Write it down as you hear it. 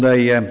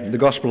The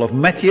Gospel of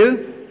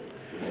Matthew,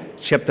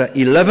 chapter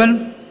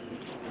 11.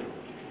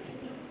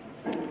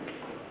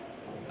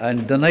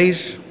 And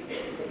Denise,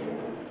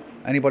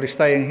 anybody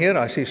staying here?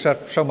 I see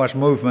so much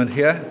movement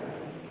here.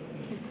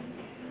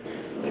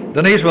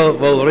 Denise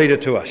will read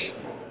it to us.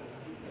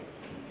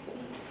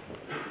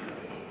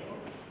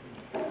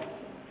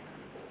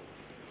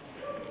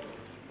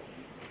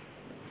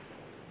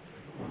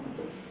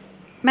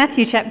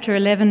 Matthew chapter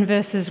 11,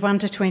 verses 1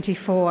 to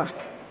 24.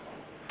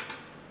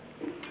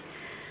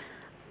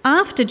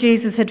 After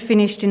Jesus had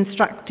finished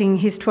instructing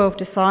his 12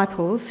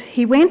 disciples,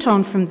 he went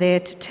on from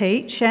there to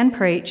teach and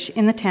preach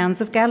in the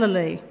towns of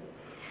Galilee.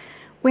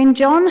 When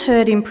John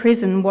heard in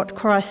prison what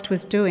Christ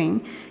was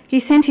doing,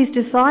 he sent his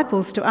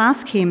disciples to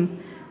ask him,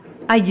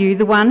 "Are you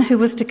the one who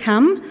was to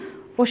come,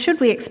 or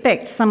should we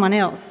expect someone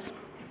else?"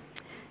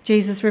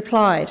 Jesus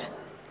replied,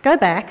 "Go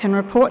back and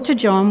report to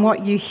John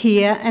what you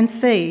hear and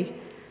see.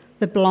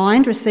 The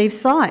blind receive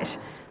sight,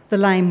 the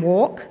lame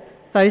walk,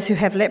 those who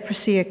have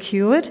leprosy are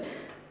cured,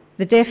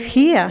 the deaf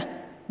hear,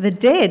 the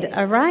dead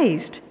are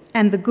raised,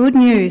 and the good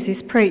news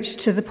is preached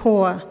to the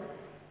poor.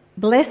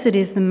 Blessed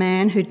is the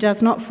man who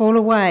does not fall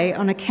away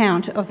on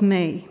account of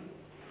me."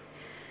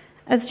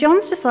 As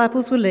John's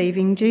disciples were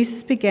leaving,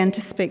 Jesus began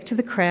to speak to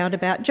the crowd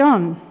about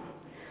John.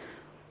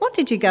 "What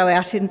did you go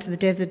out into the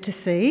desert to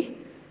see?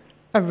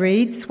 A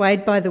reed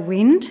swayed by the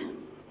wind?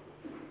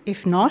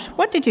 If not,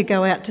 what did you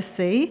go out to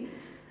see?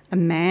 A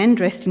man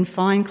dressed in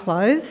fine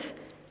clothes?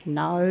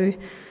 No.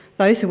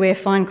 Those who wear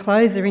fine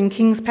clothes are in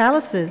king's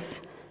palaces.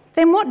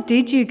 Then what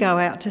did you go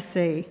out to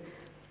see?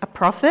 A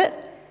prophet?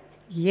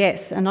 Yes,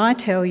 and I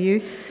tell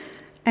you,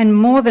 and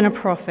more than a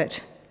prophet.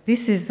 This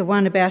is the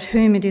one about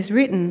whom it is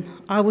written,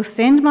 'I will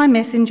send my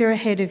messenger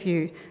ahead of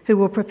you, who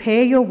will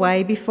prepare your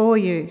way before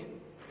you.'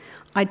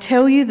 I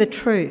tell you the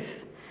truth.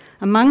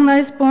 Among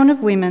those born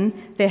of women,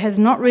 there has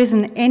not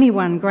risen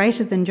anyone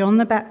greater than John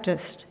the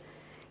Baptist.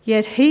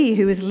 Yet he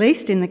who is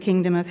least in the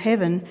kingdom of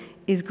heaven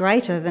is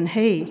greater than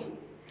he.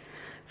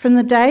 From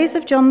the days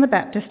of John the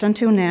Baptist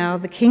until now,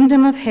 the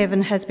kingdom of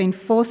heaven has been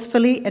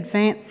forcefully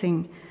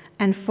advancing,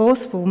 and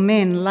forceful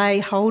men lay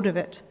hold of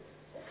it.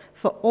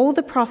 For all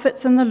the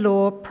prophets and the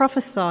law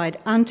prophesied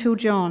until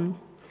John.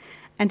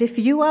 And if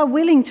you are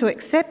willing to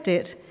accept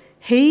it,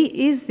 he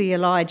is the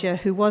Elijah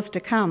who was to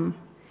come.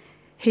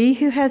 He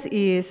who has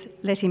ears,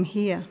 let him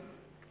hear.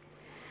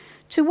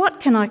 To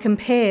what can I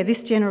compare this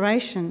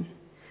generation?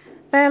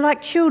 They are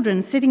like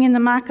children sitting in the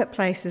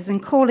marketplaces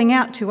and calling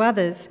out to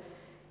others,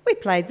 'We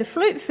played the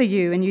flute for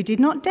you, and you did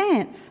not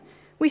dance.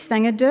 We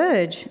sang a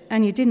dirge,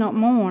 and you did not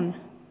mourn.'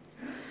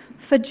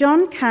 For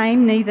John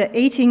came neither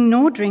eating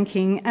nor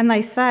drinking, and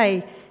they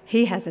say,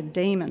 'He has a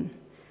demon.'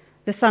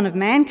 The Son of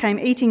Man came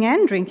eating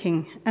and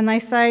drinking, and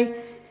they say,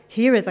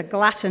 'Here is a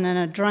glutton and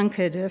a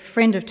drunkard, a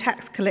friend of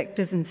tax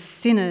collectors and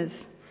sinners.'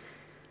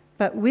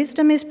 But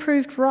wisdom is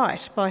proved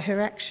right by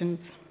her actions."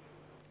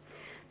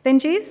 Then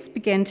Jesus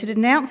began to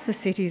denounce the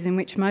cities in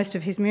which most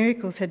of his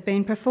miracles had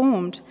been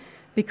performed,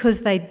 because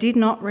they did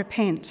not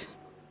repent.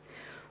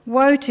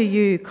 "Woe to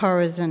you,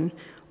 Chorazin!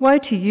 Woe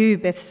to you,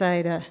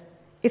 Bethsaida!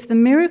 If the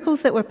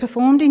miracles that were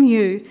performed in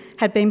you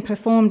had been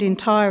performed in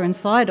Tyre and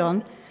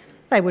Sidon,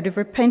 they would have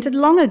repented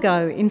long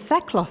ago in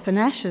sackcloth and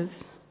ashes.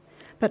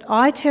 But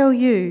I tell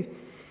you,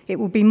 it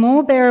will be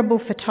more bearable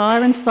for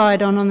Tyre and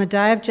Sidon on the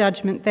day of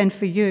judgment than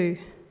for you.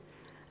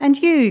 And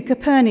you,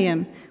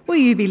 Capernaum, will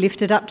you be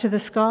lifted up to the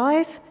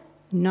skies?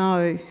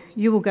 No,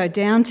 you will go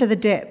down to the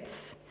depths.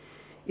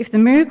 If the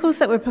miracles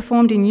that were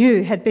performed in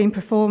you had been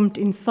performed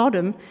in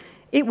Sodom,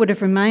 it would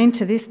have remained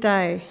to this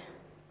day.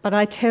 But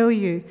I tell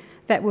you,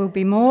 that will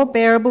be more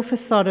bearable for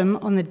Sodom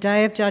on the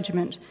day of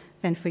judgment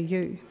than for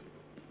you."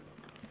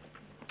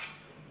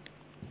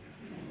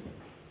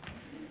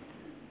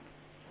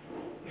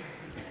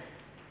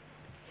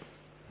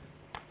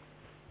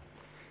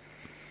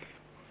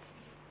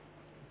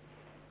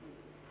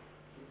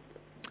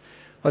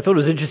 I thought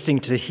it was interesting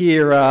to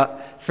hear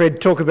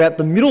Fred talk about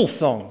the middle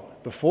song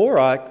before.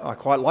 I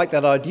quite like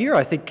that idea.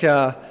 I think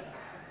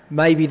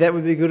maybe that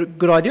would be a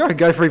good idea. I could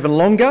go for even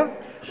longer.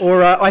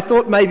 Or I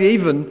thought maybe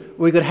even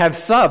we could have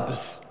subs,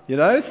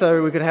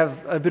 so we could have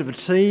a bit of a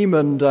team.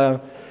 And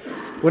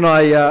when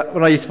I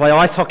used to play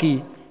ice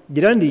hockey,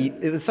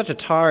 it was such a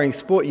tiring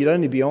sport, you'd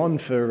only be on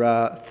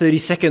for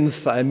 30 seconds,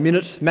 a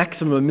minute,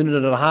 maximum a minute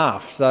and a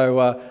half. So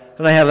I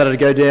don't know how that would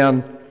go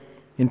down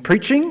in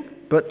preaching,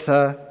 but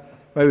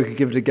maybe we could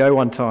give it a go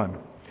one time.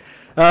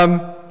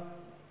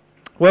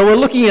 Well, we're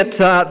looking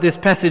at this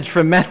passage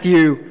from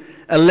Matthew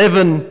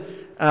 11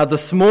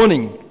 this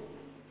morning.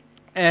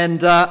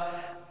 And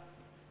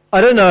I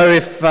don't know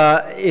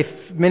if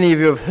many of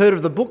you have heard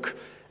of the book,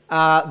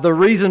 The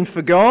Reason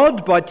for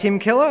God by Tim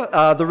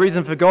Keller, The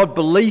Reason for God,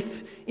 Belief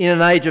in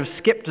an Age of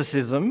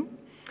Skepticism.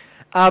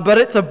 But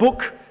it's a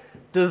book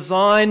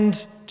designed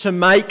to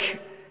make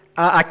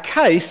a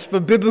case for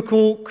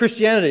biblical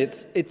Christianity.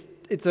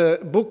 It's a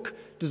book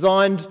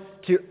designed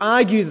to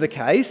argue the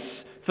case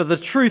for the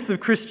truth of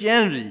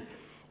Christianity.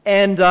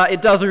 And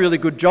it does a really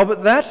good job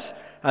at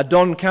that.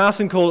 Don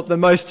Carson called it the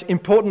most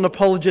important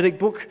apologetic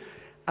book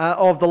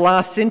of the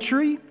last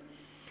century.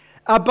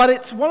 But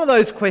it's one of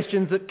those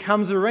questions that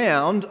comes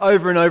around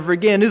over and over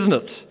again, isn't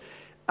it?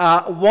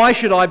 Why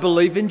should I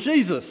believe in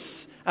Jesus?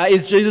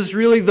 Is Jesus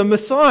really the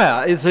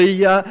Messiah? Is he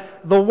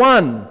the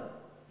one?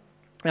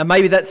 Now,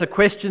 maybe that's a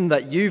question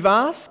that you've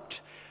asked,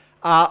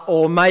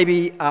 or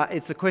maybe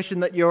it's a question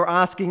that you're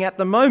asking at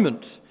the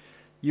moment.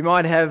 You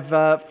might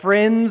have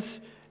friends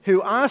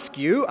who ask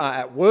you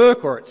at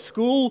work or at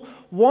school,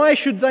 why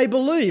should they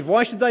believe?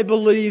 Why should they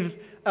believe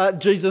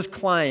Jesus'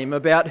 claim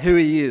about who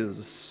he is?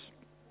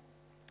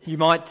 You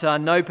might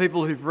know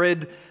people who've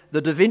read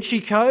the Da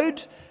Vinci Code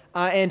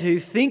and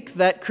who think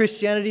that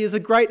Christianity is a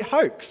great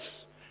hoax.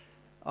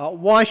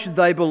 Why should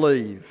they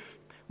believe?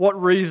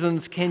 What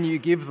reasons can you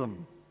give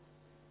them?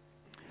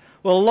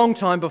 Well, a long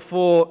time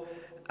before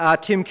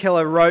Tim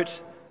Keller wrote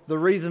The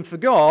Reason for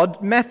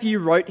God, Matthew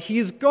wrote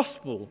his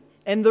Gospel.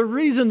 And the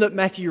reason that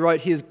Matthew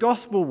wrote his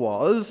Gospel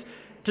was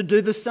to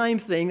do the same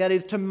thing, that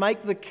is to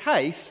make the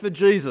case for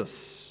Jesus.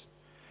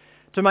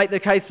 To make the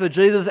case for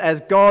Jesus as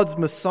God's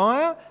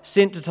Messiah,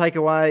 sent to take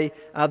away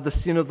the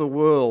sin of the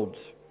world.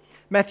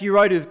 Matthew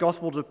wrote his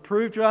Gospel to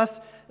prove to us,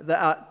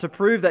 to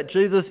prove that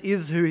Jesus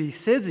is who he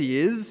says he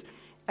is.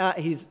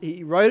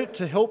 He wrote it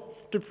to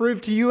help to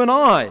prove to you and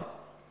I,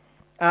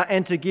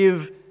 and to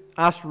give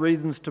us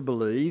reasons to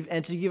believe,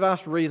 and to give us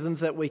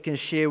reasons that we can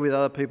share with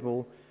other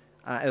people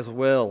as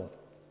well.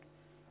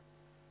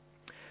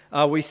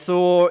 We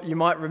saw, you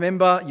might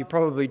remember, you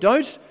probably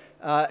don't,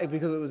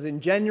 because it was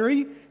in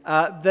January,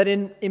 that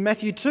in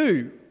Matthew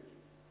 2,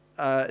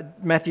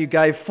 Matthew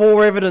gave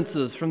 4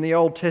 evidences from the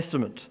Old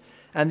Testament.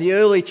 And the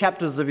early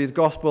chapters of his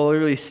Gospel are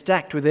really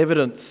stacked with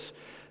evidence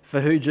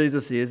for who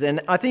Jesus is. And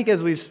I think as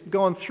we've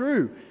gone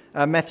through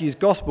Matthew's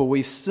Gospel,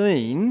 we've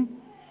seen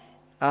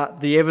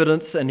the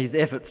evidence and his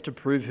efforts to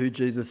prove who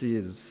Jesus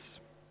is.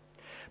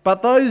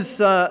 But those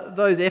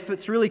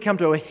efforts really come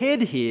to a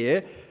head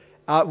here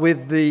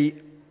with the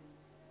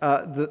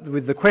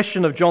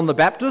question of John the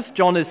Baptist.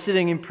 John is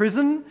sitting in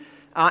prison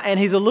and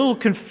he's a little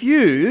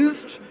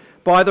confused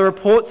by the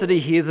reports that he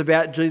hears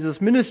about Jesus'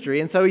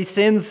 ministry. And so he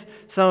sends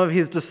some of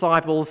his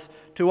disciples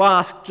to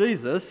ask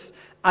Jesus,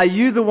 are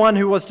you the one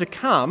who was to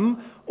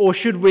come, or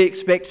should we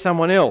expect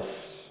someone else?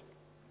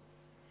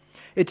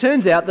 It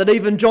turns out that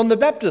even John the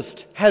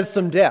Baptist has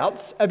some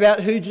doubts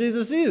about who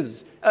Jesus is.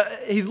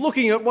 He's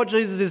looking at what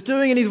Jesus is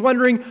doing and he's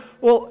wondering,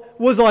 well,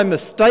 was I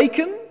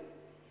mistaken?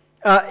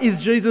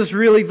 Is Jesus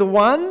really the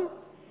one?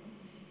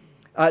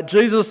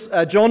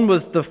 John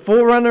was the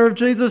forerunner of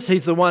Jesus.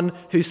 He's the one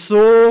who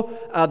saw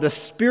the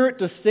Spirit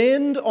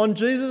descend on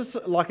Jesus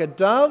like a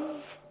dove.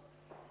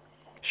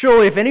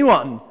 Surely if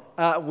anyone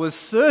was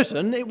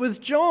certain, it was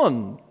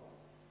John.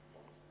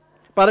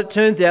 But it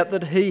turns out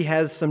that he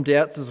has some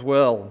doubts as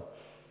well.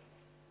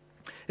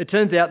 It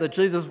turns out that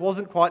Jesus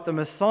wasn't quite the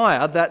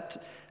Messiah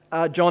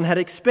that John had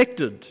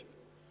expected.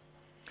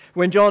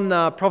 When John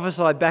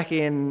prophesied back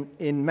in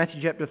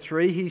Matthew chapter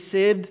 3, he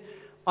said,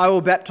 I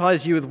will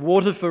baptize you with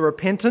water for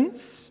repentance,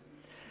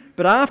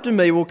 but after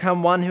me will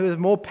come one who is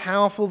more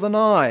powerful than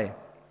I.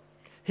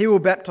 He will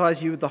baptize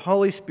you with the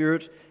Holy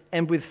Spirit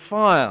and with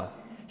fire.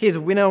 His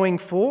winnowing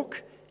fork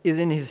is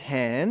in his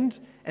hand,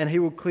 and he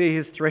will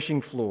clear his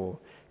threshing floor,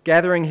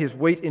 gathering his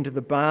wheat into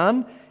the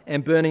barn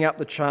and burning up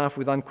the chaff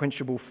with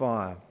unquenchable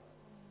fire.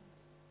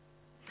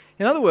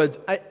 In other words,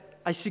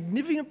 a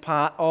significant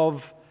part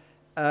of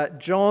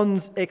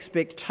John's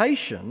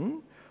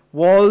expectation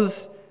was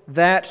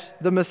that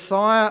the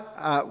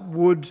Messiah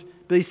would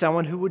be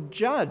someone who would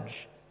judge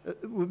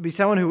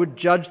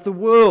the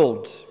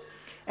world.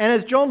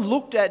 And as John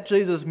looked at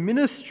Jesus'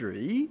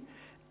 ministry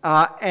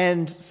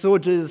and saw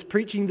Jesus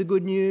preaching the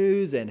good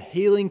news and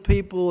healing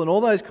people and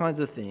all those kinds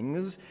of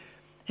things,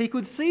 he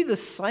could see the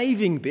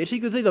saving bit, he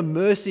could see the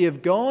mercy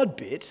of God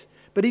bit,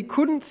 but he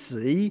couldn't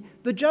see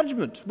the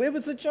judgment. Where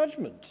was the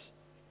judgment?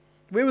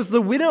 Where was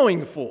the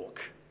winnowing fork?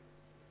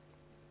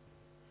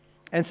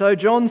 And so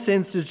John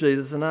sends to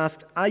Jesus and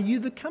asks, are you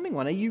the coming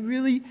one? Are you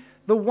really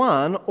the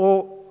one?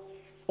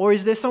 Or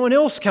is there someone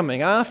else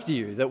coming after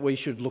you that we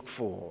should look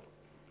for?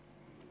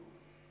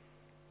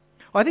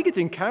 I think it's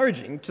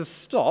encouraging to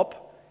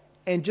stop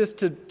and just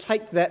to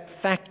take that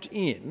fact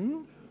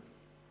in,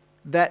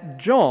 that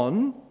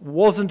John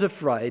wasn't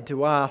afraid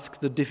to ask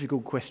the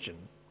difficult question.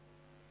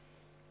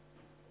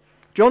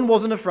 John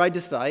wasn't afraid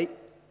to say,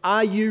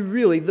 are you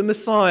really the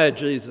Messiah,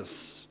 Jesus?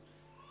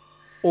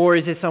 Or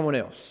is there someone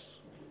else?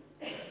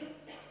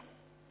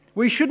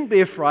 We shouldn't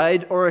be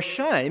afraid or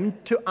ashamed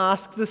to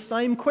ask the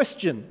same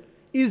question.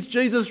 Is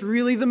Jesus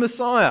really the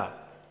Messiah?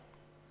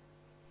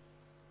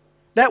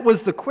 That was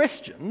the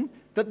question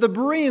that the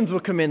Bereans were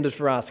commended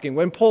for asking.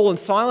 When Paul and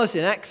Silas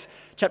in Acts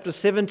chapter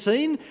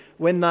 17,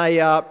 when they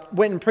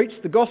went and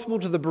preached the gospel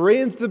to the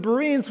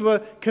Bereans were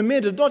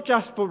commended not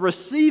just for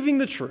receiving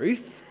the truth,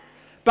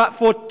 but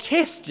for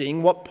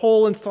testing what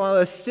Paul and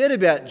Silas said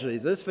about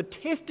Jesus, for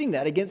testing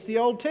that against the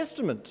Old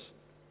Testament.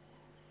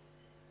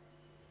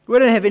 We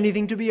don't have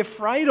anything to be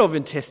afraid of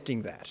in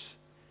testing that,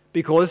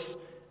 because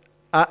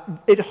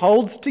it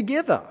holds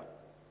together.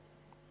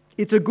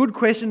 It's a good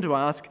question to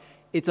ask,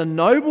 It's a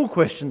noble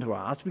question to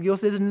ask because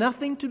there's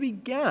nothing to be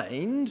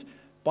gained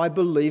by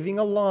believing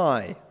a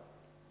lie.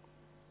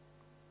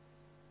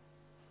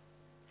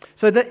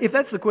 So that if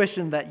that's the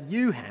question that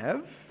you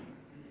have,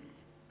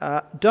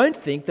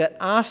 don't think that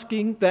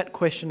asking that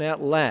question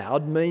out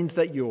loud means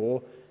that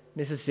you're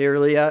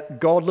necessarily a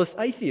godless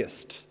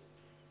atheist.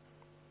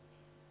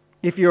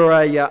 If you're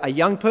a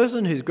young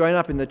person who's grown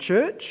up in the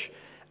church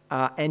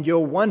and you're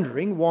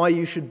wondering why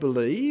you should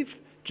believe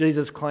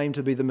Jesus claimed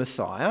to be the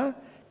Messiah,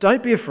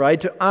 don't be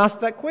afraid to ask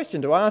that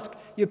question, to ask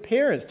your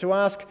parents, to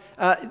ask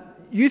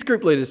youth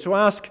group leaders, to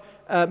ask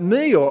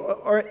me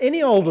or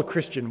any older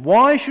Christian,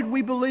 why should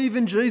we believe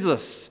in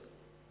Jesus?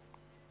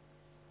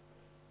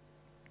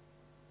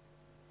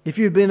 If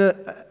you've been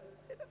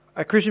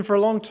a Christian for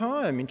a long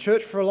time, in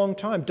church for a long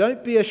time,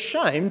 don't be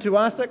ashamed to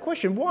ask that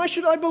question. Why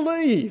should I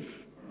believe?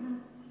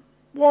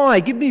 Why?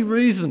 Give me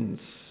reasons.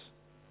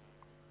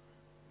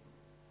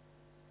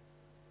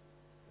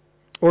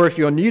 Or if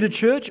you're new to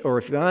church,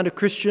 or if you aren't a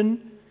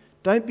Christian,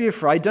 don't be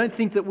afraid. Don't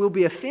think that we'll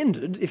be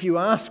offended if you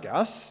ask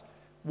us,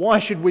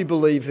 why should we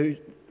believe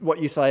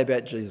what you say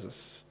about Jesus?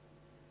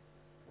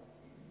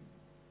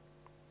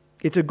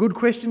 It's a good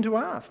question to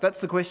ask. That's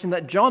the question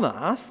that John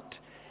asked,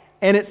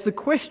 and it's the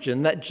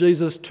question that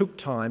Jesus took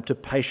time to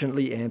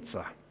patiently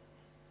answer.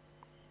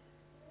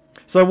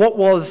 So what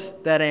was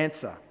that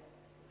answer?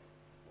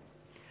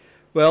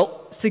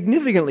 Well,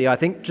 significantly, I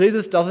think,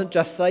 Jesus doesn't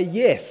just say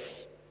yes.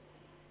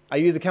 Are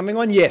you the coming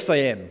one? Yes, I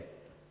am.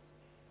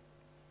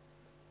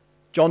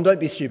 John, don't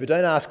be stupid.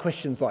 Don't ask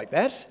questions like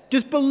that.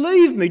 Just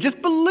believe me. Just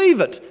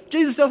believe it.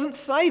 Jesus doesn't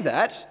say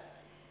that.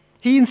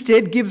 He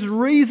instead gives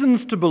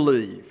reasons to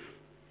believe.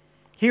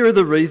 Here are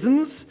the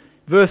reasons.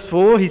 Verse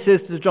 4, he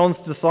says to John's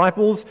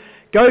disciples,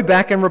 "Go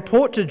back and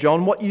report to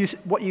John what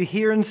you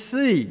hear and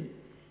see.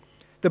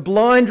 The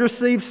blind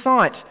receive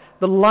sight,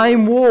 the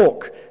lame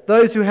walk,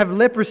 those who have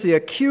leprosy are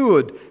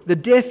cured, the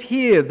deaf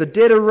hear, the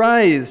dead are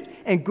raised,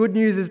 and good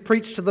news is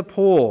preached to the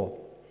poor."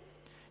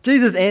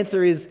 Jesus'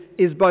 answer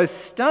is both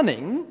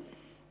stunning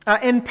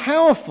and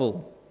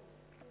powerful.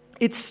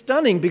 It's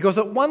stunning because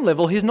at one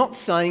level he's not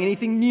saying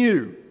anything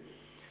new.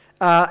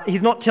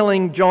 He's not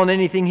telling John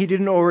anything he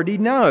didn't already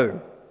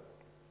know.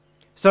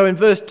 So in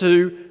verse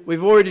 2,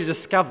 we've already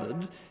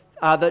discovered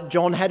that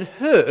John had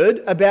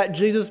heard about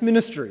Jesus'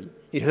 ministry.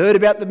 He'd heard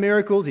about the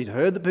miracles, he'd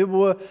heard that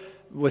people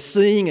were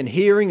seeing and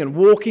hearing and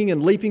walking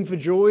and leaping for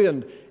joy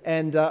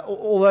and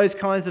all those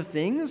kinds of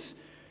things.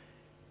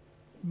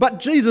 But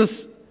Jesus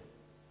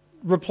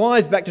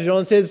replies back to John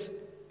and says,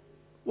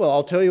 "Well,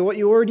 I'll tell you what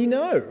you already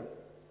know.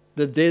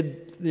 The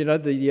dead,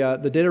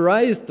 the dead are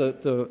raised,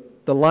 the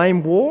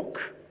lame walk."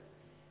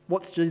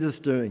 What's Jesus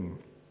doing?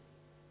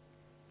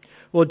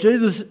 Well,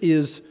 Jesus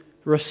is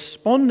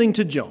responding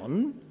to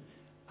John,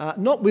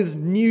 not with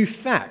new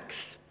facts,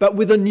 but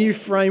with a new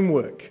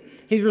framework.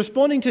 He's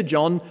responding to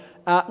John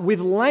with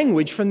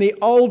language from the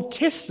Old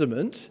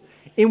Testament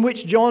in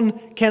which John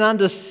can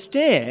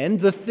understand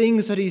the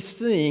things that he's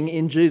seeing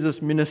in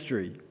Jesus'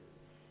 ministry.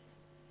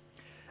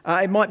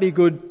 It might be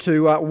good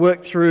to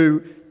work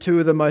through two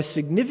of the most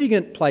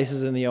significant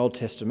places in the Old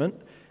Testament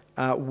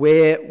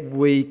where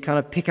we kind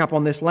of pick up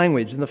on this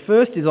language. And the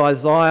first is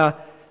Isaiah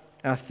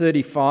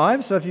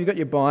 35. So if you've got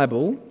your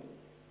Bible,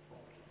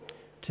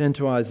 turn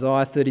to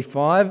Isaiah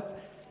 35.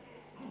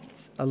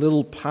 A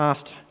little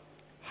past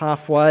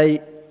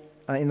halfway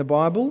in the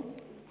Bible.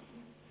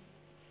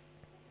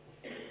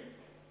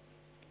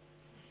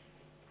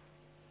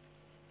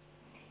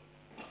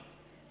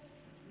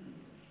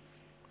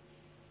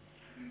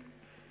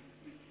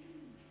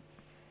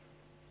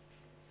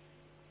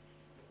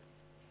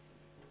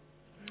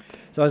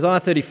 So Isaiah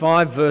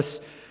 35 verse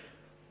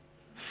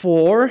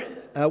 4,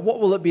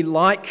 what will it be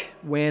like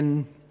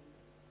when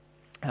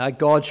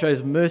God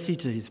shows mercy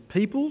to his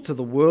people, to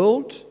the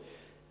world?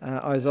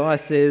 God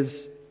says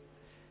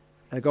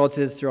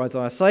through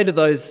Isaiah, "Say to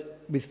those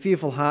with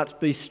fearful hearts,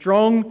 be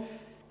strong,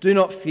 do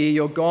not fear,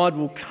 your God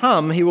will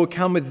come, he will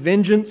come with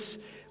vengeance,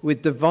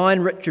 with divine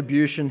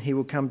retribution, he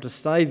will come to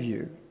save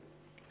you.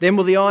 Then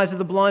will the eyes of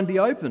the blind be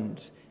opened,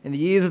 and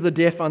the ears of the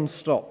deaf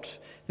unstopped.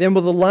 Then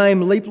will the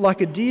lame leap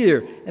like a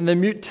deer, and the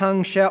mute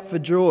tongue shout for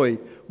joy.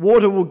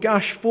 Water will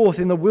gush forth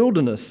in the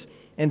wilderness,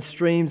 and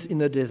streams in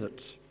the desert."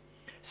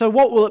 So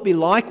what will it be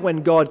like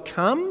when God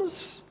comes?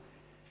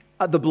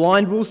 The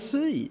blind will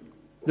see,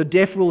 the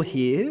deaf will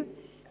hear,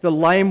 the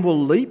lame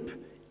will leap,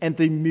 and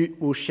the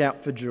mute will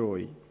shout for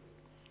joy.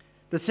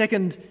 The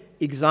second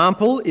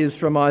example is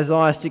from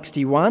Isaiah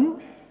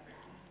 61.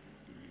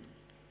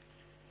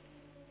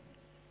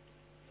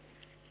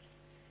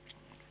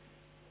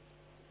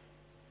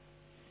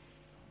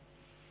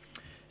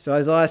 So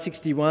Isaiah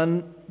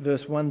 61,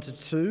 verse 1 to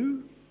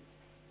 2.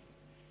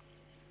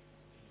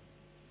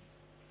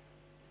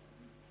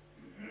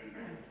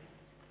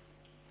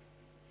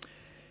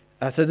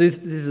 So this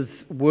is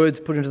words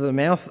put into the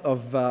mouth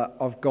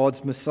of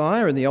God's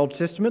Messiah in the Old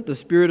Testament. "The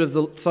Spirit of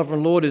the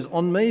Sovereign Lord is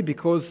on me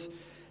because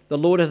the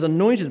Lord has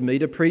anointed me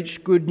to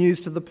preach good news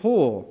to the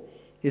poor.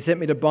 He sent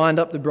me to bind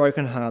up the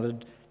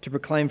brokenhearted, to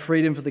proclaim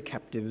freedom for the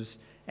captives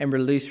and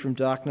release from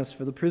darkness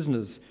for the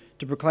prisoners,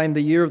 to proclaim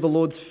the year of the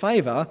Lord's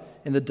favour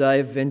and the day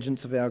of vengeance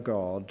of our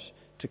God,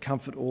 to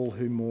comfort all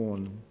who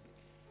mourn.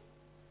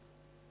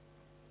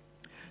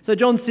 So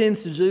John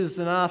sends to Jesus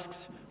and asks,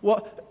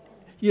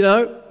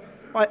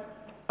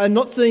 I'm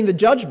not seeing the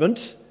judgment.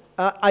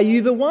 Are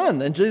you the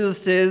one? And Jesus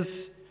says,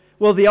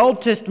 well, the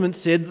Old Testament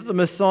said that the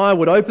Messiah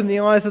would open the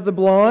eyes of the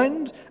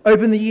blind,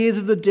 open the ears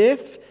of the deaf,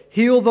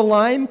 heal the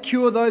lame,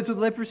 cure those with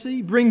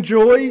leprosy, bring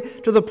joy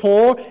to the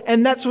poor,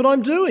 and that's what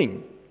I'm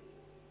doing.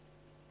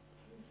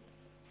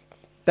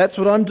 That's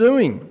what I'm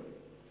doing.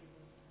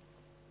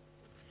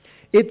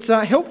 It's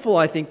helpful,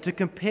 I think, to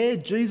compare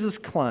Jesus'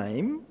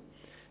 claim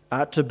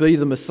to be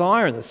the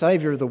Messiah and the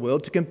Saviour of the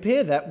world, to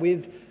compare that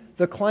with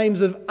the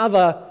claims of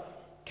other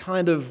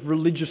kind of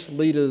religious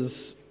leaders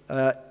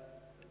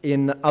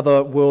in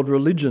other world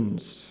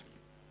religions.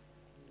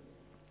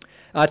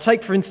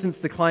 Take, for instance,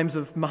 the claims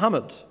of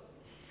Muhammad.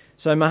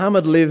 So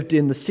Muhammad lived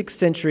in the 6th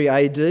century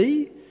AD,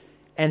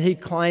 and he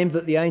claimed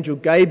that the angel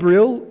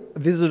Gabriel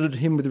visited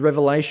him with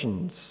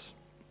revelations.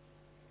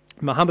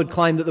 Muhammad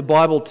claimed that the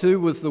Bible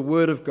too was the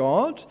Word of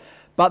God,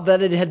 but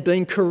that it had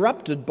been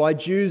corrupted by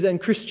Jews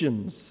and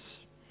Christians.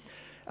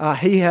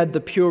 He had the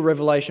pure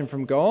revelation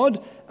from God,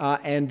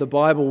 and the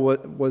Bible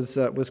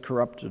was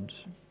corrupted.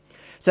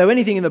 So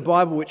anything in the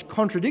Bible which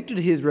contradicted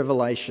his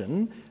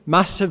revelation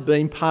must have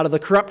been part of the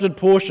corrupted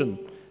portion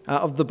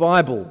of the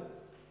Bible.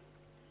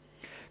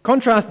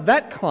 Contrast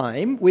that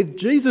claim with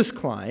Jesus'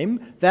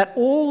 claim that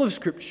all of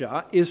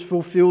Scripture is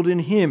fulfilled in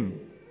him.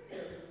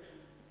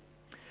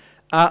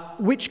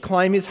 Which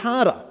claim is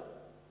harder?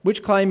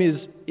 Which claim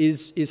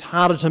is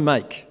harder to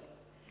make?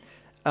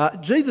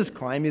 Jesus'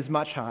 claim is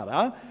much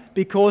harder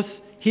because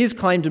his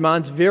claim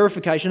demands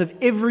verification of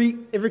every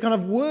kind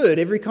of word,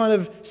 every kind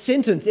of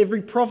sentence,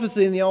 every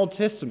prophecy in the Old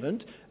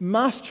Testament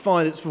must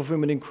find its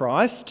fulfillment in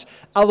Christ,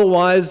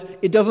 otherwise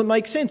it doesn't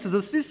make sense as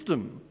a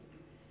system.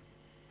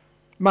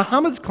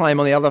 Muhammad's claim,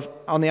 on the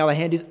other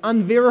hand, is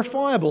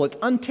unverifiable, it's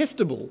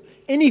untestable.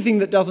 Anything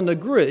that doesn't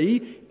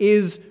agree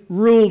is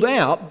ruled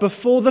out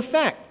before the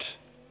fact.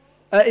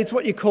 It's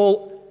what you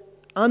call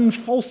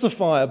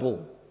unfalsifiable,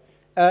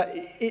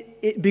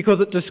 because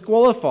it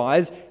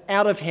disqualifies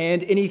out of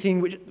hand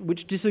anything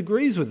which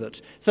disagrees with it.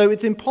 So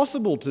it's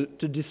impossible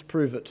to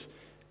disprove it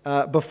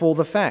before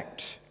the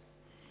fact.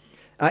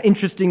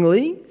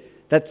 Interestingly,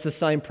 that's the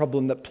same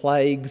problem that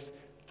plagues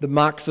the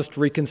Marxist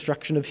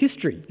reconstruction of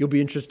history. You'll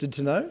be interested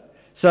to know.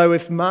 So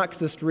if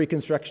Marxist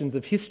reconstructions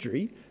of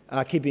history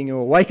are keeping you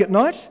awake at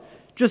night,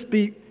 just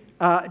be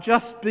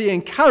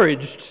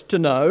encouraged to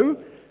know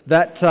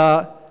that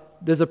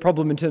there's a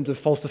problem in terms of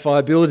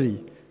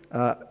falsifiability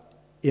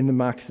in the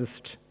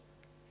Marxist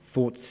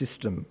thought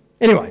system.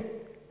 Anyway,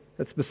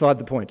 that's beside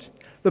the point.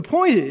 The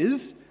point is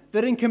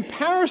that in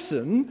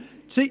comparison,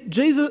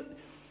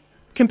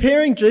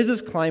 comparing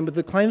Jesus' claim with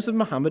the claims of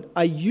Muhammad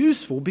are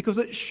useful because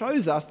it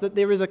shows us that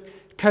there is a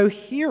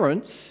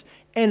coherence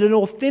and an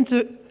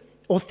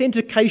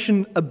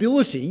authentication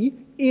ability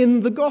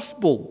in the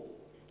gospel,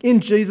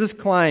 in Jesus'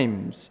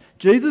 claims.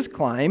 Jesus'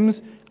 claims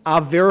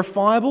are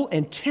verifiable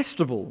and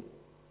testable.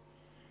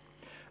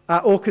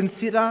 Or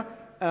consider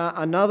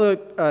another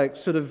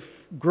sort of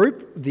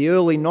group, the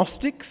early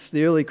Gnostics,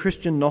 the early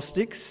Christian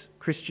Gnostics.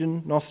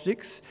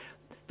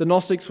 The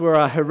Gnostics were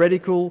a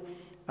heretical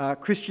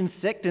Christian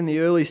sect in the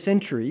early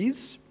centuries,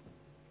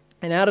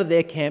 and out of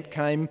their camp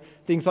came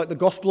things like the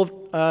Gospel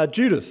of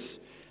Judas.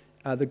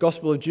 The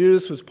Gospel of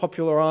Judas was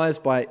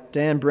popularised by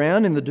Dan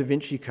Brown in the Da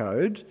Vinci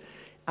Code,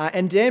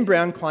 and Dan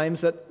Brown claims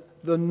that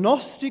the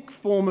Gnostic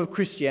form of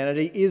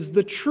Christianity is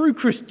the true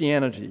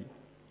Christianity.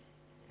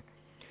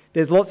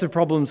 There's lots of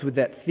problems with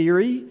that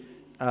theory.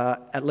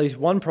 At least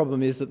one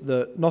problem is that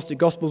the Gnostic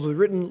Gospels were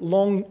written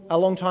a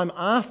long time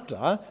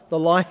after the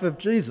life of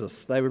Jesus.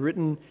 They were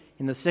written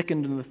in the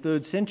 2nd and the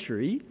 3rd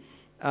century,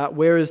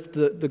 whereas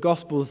the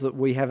Gospels that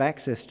we have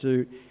access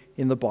to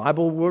in the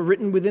Bible were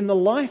written within the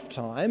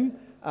lifetime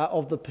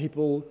of the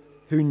people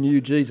who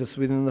knew Jesus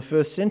within the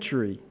 1st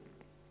century.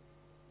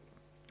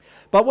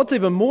 But what's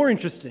even more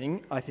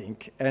interesting, I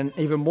think, and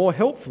even more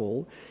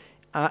helpful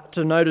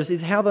to notice is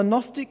how the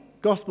Gnostic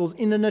Gospels,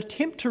 in an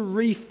attempt to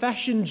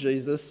refashion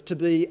Jesus to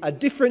be a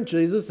different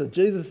Jesus, a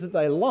Jesus that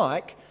they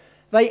like,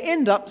 they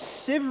end up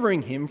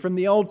severing him from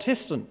the Old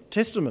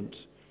Testament.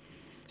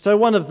 So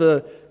one of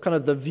the kind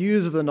of the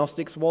views of the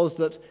Gnostics was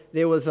that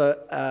there was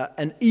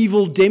an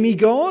evil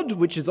demigod,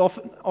 which is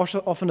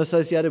often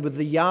associated with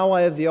the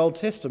Yahweh of the Old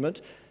Testament,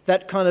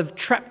 that kind of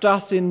trapped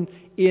us in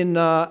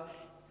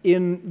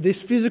this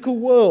physical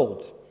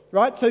world,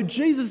 right? So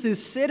Jesus is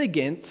set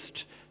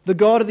against the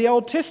God of the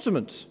Old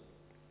Testament.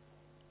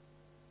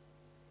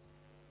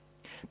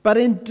 But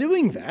in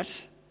doing that,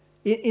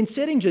 in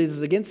setting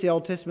Jesus against the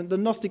Old Testament, the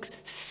Gnostics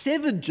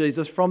severed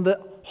Jesus from the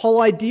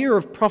whole idea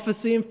of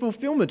prophecy and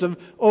fulfillment,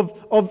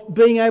 of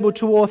being able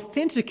to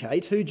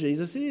authenticate who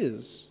Jesus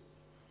is.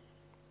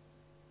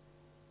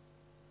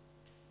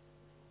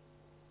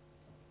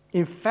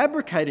 In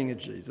fabricating a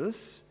Jesus,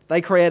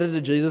 they created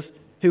a Jesus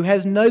who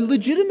has no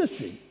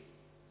legitimacy.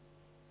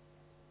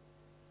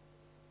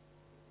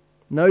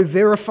 no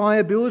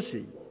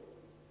verifiability.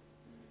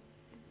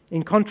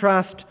 In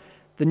contrast,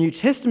 the New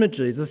Testament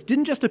Jesus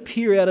didn't just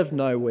appear out of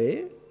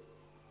nowhere,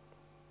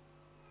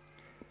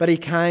 but he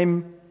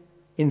came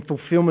in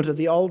fulfillment of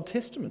the Old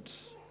Testament.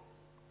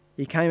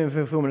 He came in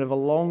fulfillment of a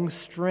long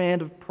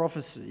strand of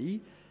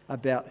prophecy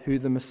about who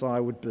the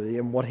Messiah would be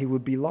and what he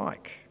would be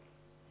like.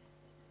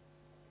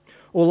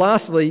 Or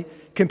lastly,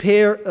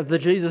 compare the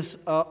Jesus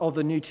of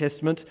the New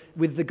Testament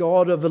with the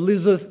God of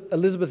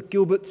Elizabeth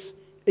Gilbert's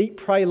Eat,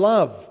 Pray,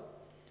 Love.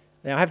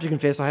 Now, I have to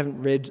confess I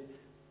haven't read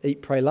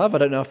Eat, Pray, Love. I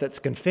don't know if that's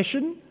a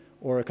confession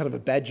or a kind of a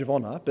badge of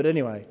honour, but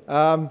anyway.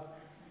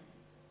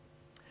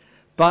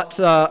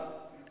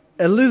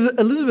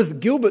 Elizabeth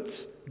Gilbert's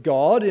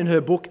God in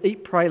her book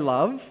Eat, Pray,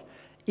 Love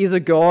is a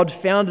God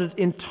founded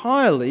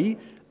entirely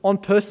on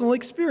personal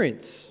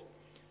experience.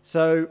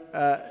 So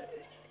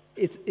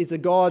it's a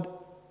God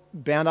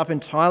bound up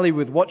entirely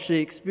with what she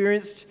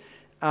experienced,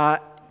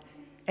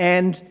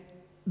 and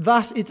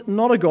thus it's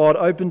not a God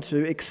open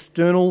to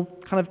external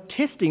kind of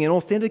testing and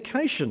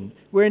authentication.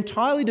 We're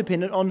entirely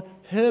dependent on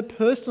her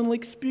personal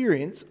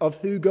experience of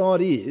who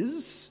God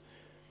is.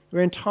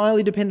 We're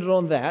entirely dependent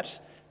on that.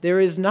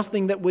 There is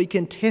nothing that we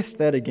can test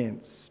that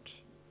against.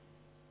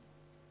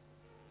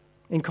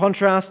 In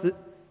contrast,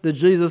 the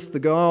Jesus, the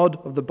God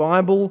of the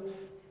Bible,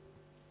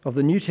 of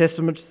the New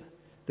Testament,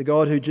 the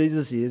God who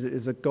Jesus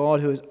is a God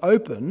who is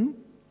open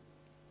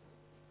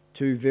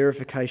to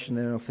verification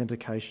and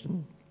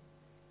authentication.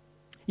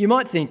 You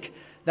might think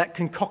that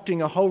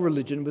concocting a whole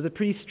religion was a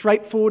pretty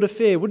straightforward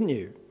affair, wouldn't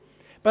you?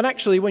 But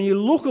actually, when you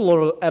look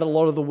at a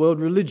lot of the world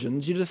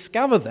religions, you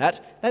discover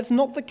that that's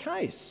not the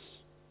case.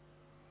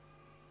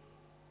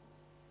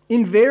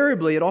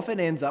 Invariably, it often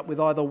ends up with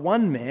either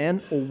one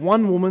man or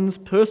one woman's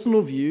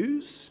personal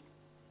views,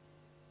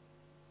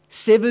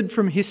 severed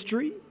from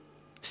history,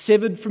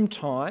 severed from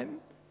time,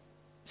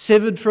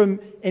 severed from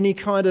any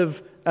kind of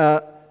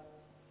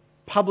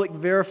public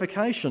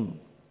verification.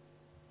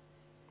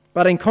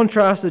 But in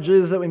contrast, the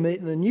Jesus that we meet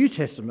in the New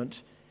Testament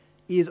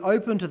is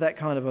open to that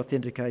kind of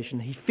authentication.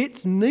 He fits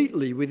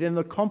neatly within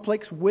the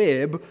complex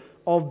web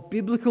of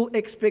biblical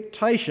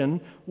expectation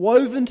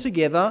woven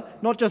together,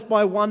 not just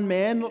by one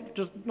man,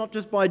 not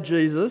just by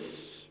Jesus,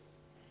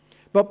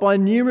 but by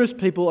numerous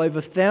people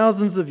over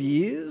thousands of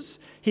years.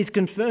 He's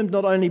confirmed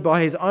not only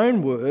by his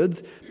own words,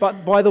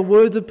 but by the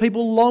words of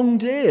people long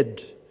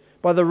dead,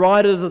 by the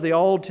writers of the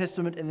Old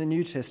Testament and the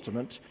New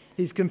Testament.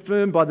 He's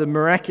confirmed by the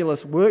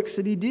miraculous works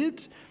that he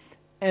did,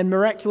 and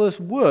miraculous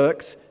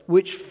works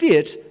which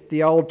fit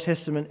the Old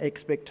Testament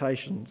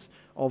expectations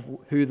of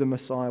who the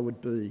Messiah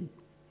would be.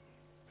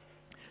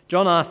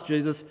 John asked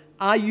Jesus,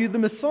 "Are you the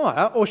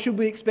Messiah, or should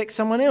we expect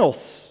someone else?"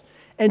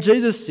 And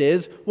Jesus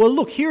says, "Well,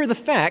 look, here are the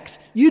facts.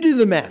 You do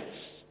the maths.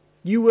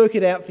 You work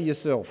it out for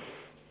yourself."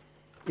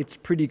 It's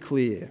pretty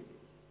clear.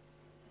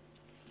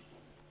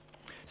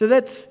 So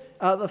that's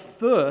the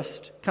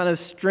first kind of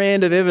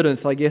strand of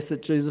evidence, I guess,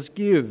 that Jesus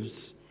gives,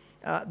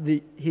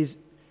 the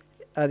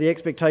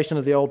expectation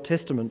of the Old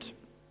Testament.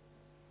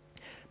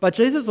 But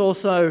Jesus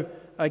also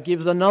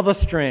gives another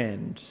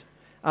strand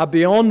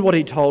beyond what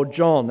he told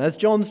John. As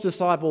John's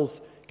disciples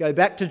go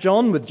back to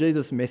John with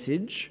Jesus'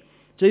 message,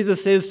 Jesus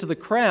says to the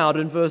crowd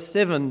in verse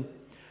 7,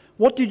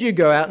 "What did you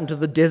go out into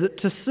the desert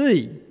to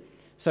see?"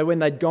 So when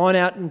they'd gone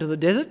out into the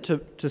desert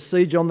to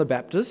see John the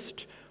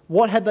Baptist,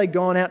 what had they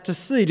gone out to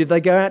see? Did they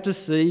go out to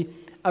see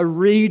a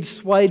reed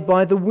swayed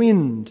by the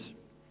wind?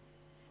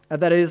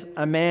 That is,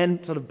 a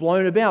man sort of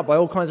blown about by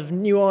all kinds of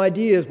new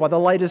ideas, by the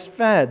latest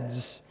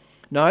fads.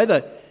 No,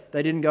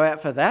 they didn't go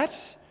out for that.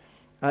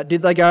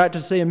 Did they go out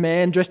to see a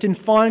man dressed in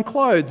fine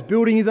clothes,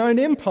 building his own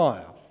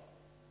empire?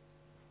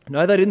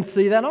 No, they didn't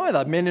see that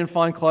either. Men in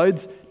fine clothes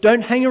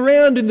don't hang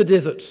around in the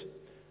desert.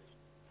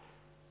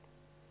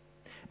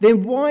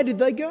 Then why did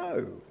they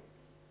go?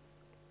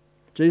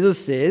 Jesus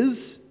says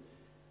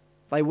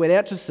they went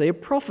out to see a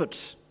prophet,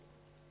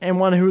 and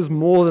one who was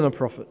more than a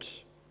prophet.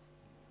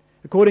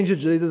 According to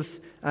Jesus,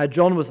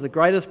 John was the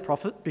greatest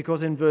prophet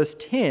because in verse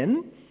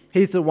 10,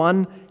 he's the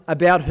one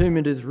about whom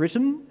it is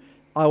written,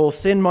 "I will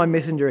send my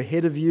messenger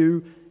ahead of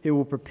you who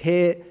will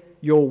prepare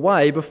your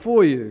way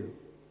before you."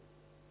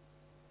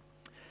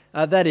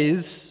 That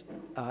is,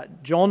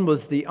 John was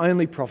the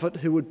only prophet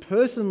who would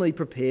personally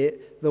prepare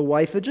the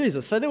way for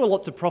Jesus. So there were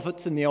lots of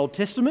prophets in the Old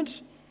Testament,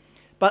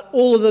 but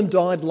all of them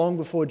died long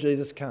before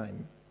Jesus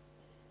came.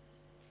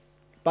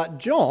 But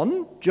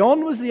John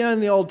was the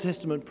only Old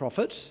Testament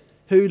prophet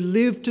who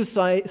lived to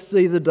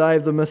see the day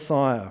of the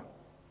Messiah.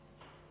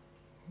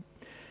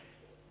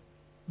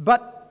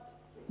 But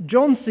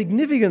John's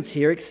significance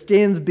here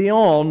extends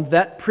beyond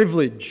that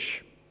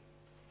privilege.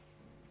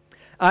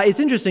 It's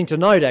interesting to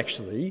note,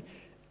 actually,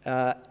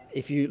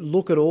 if you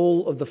look at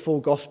all of the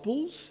four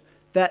Gospels,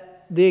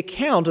 that the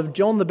account of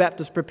John the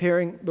Baptist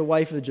preparing the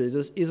way for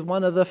Jesus is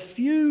one of the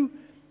few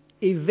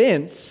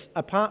events,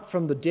 apart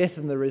from the death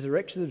and the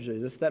resurrection of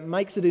Jesus, that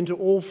makes it into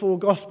all four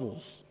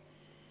Gospels.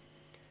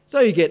 So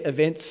you get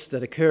events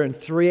that occur in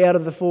 3 out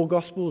of the 4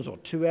 Gospels or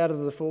 2 out of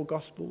the 4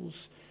 Gospels.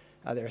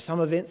 There are some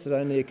events that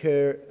only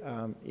occur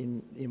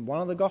in one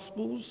of the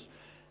Gospels.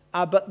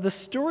 But the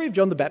story of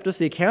John the Baptist,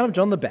 the account of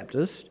John the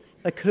Baptist,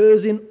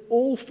 occurs in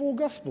all four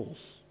Gospels.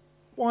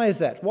 Why is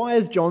that? Why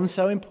is John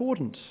so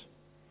important?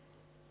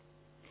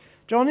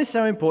 John is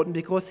so important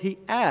because he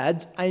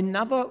adds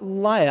another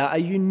layer, a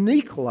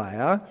unique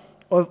layer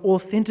of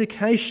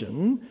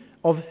authentication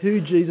of who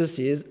Jesus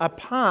is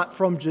apart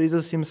from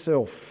Jesus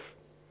himself.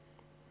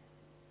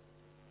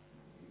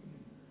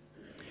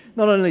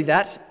 Not only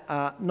that,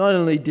 not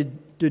only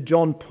did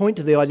John point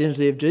to the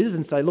identity of Jesus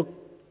and say, look,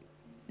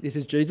 this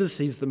is Jesus,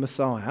 he's the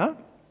Messiah.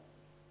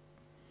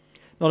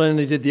 Not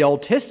only did the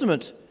Old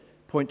Testament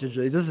point to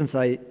Jesus and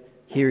say,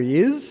 here he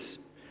is,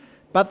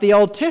 but the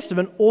Old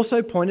Testament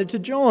also pointed to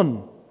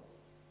John.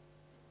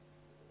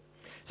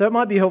 So it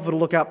might be helpful to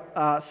look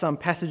up some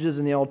passages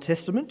in the Old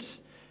Testament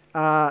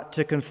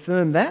to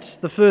confirm that.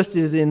 The first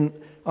is in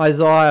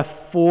Isaiah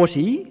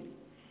 40.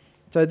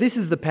 So this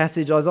is the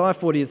passage, Isaiah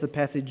 40 is the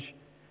passage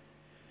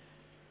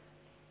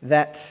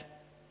that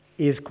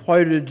is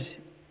quoted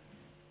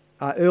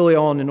early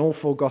on in all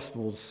four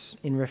Gospels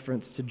in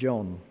reference to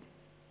John.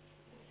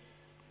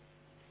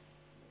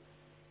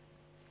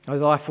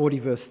 Isaiah 40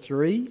 verse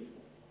 3.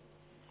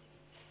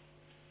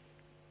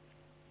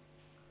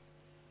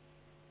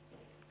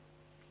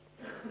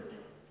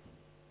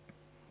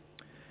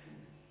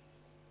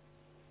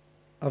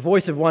 A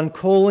voice of one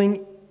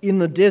calling, in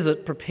the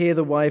desert, prepare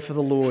the way for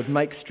the Lord.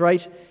 Make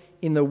straight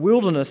in the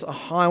wilderness a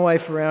highway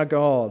for our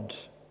God.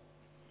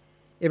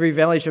 Every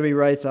valley shall be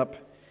raised up,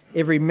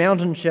 every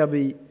mountain shall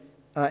be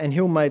and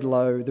hill made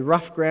low. The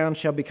rough ground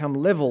shall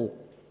become level,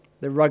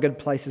 the rugged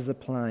places a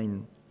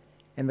plain.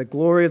 And the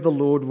glory of the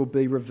Lord will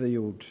be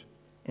revealed,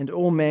 and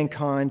all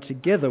mankind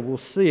together will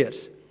see it,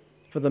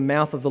 for the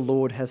mouth of the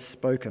Lord has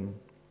spoken.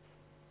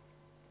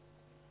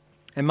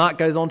 And Mark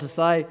goes on to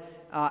say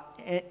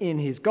in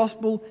his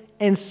Gospel,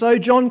 and so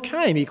John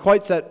came. He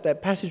quotes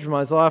that passage from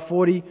Isaiah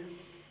 40,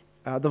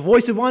 the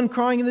voice of one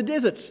crying in the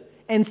desert.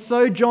 And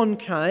so John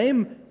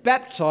came,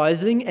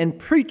 baptizing and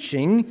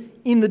preaching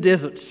in the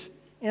desert.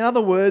 In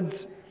other words,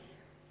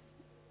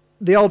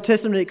 the Old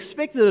Testament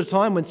expected a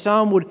time when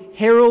someone would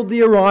herald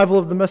the arrival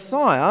of the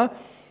Messiah,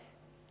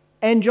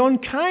 and John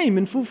came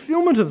in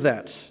fulfillment of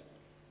that.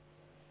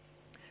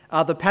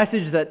 The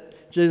passage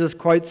that Jesus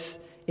quotes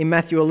in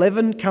Matthew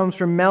 11 comes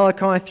from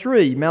Malachi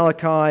 3.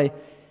 Malachi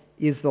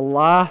is the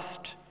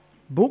last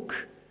book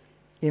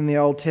in the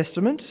Old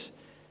Testament.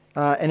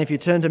 And if you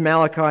turn to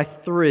Malachi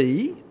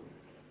 3,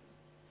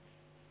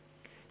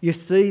 you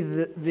see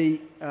the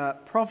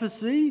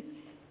prophecy,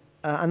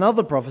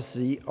 another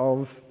prophecy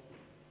of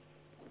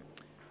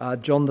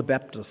John the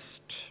Baptist.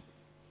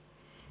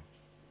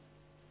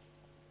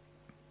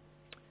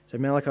 So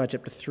Malachi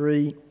chapter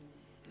 3,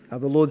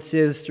 the Lord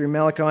says through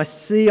Malachi,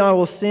 see, I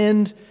will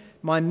send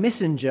my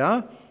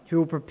messenger who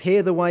will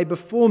prepare the way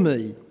before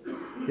me.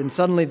 Then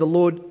suddenly the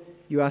Lord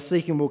you are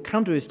seeking will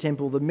come to his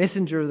temple, the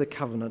messenger of the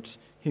covenant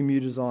whom you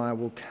desire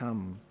will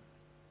come.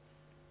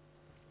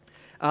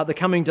 The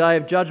coming day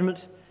of judgment,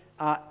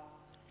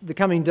 the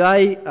coming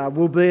day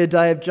will be a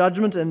day of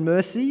judgment and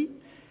mercy,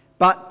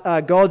 but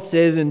God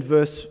says in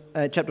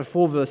chapter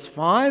 4 verse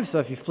 5, so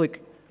if you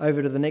flick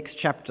over to the next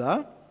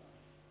chapter,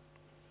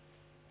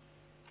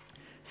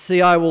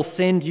 see, I will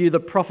send you the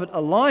prophet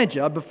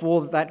Elijah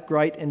before that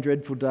great and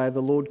dreadful day of the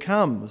Lord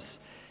comes.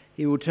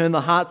 He will turn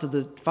the hearts of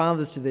the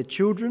fathers to their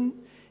children,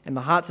 and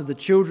the hearts of the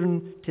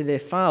children to their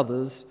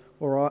fathers,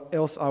 or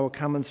else I will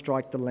come and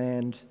strike the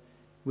land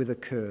with a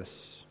curse.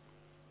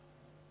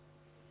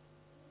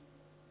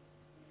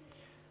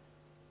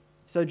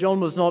 So John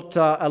was not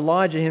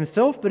Elijah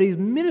himself, but his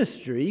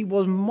ministry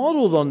was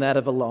modelled on that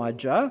of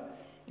Elijah,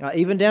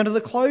 even down to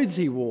the clothes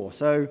he wore.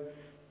 So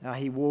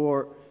he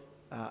wore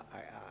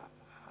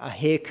a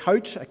hair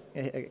coat,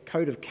 a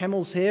coat of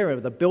camel's hair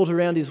with a belt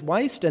around his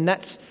waist, and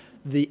that's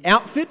the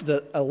outfit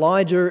that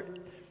Elijah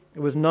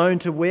was known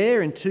to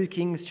wear in 2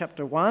 Kings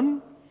chapter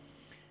 1.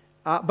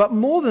 But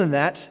more than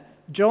that,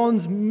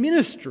 John's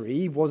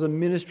ministry was a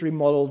ministry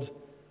modelled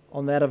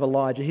on that of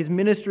Elijah. His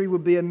ministry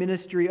would be a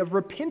ministry of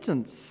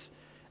repentance.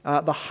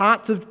 The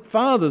hearts of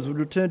fathers would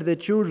return to their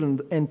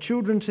children and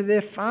children to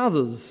their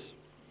fathers.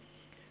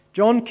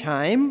 John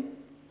came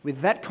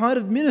with that kind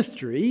of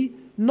ministry,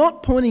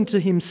 not pointing to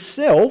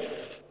himself,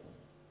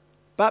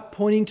 but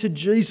pointing to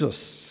Jesus.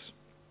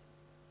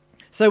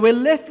 So we're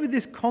left with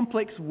this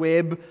complex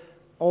web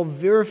of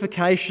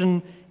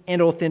verification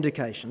and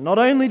authentication. Not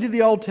only did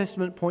the Old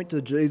Testament point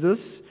to Jesus,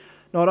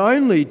 not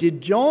only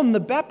did John the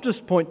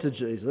Baptist point to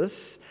Jesus,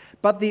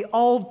 but the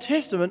Old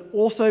Testament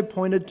also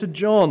pointed to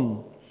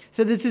John.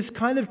 So there's this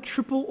kind of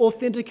triple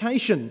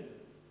authentication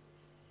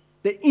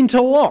that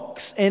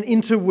interlocks and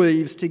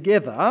interweaves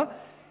together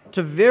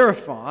to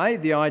verify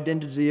the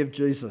identity of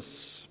Jesus.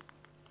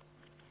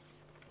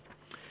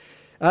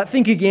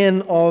 Think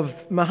again of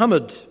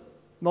Muhammad.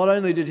 Not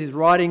only did his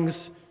writings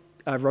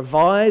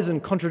revise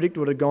and contradict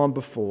what had gone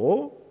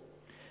before,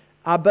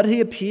 but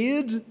he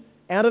appeared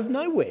out of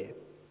nowhere.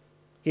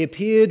 He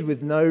appeared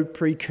with no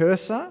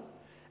precursor,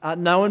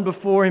 no one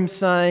before him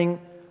saying,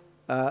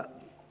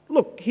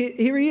 look,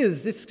 here he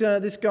is,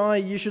 this guy,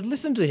 you should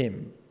listen to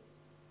him.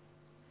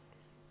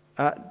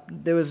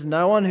 There was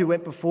no one who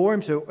went before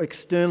him to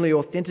externally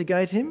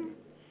authenticate him.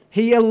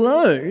 He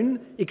alone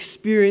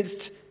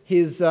experienced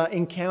his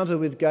encounter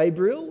with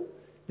Gabriel.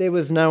 There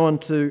was no one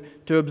to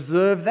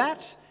observe that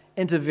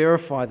and to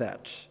verify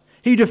that.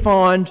 He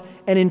defined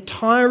an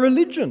entire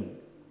religion,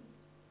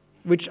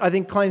 which I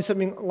think claims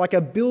something like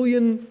 1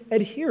 billion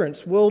adherents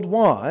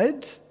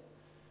worldwide,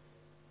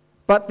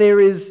 but there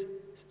is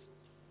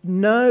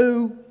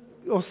no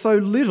or so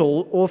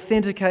little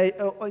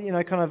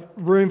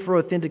room for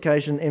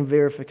authentication and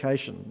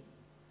verification.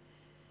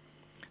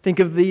 Think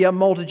of the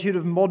multitude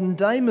of modern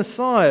day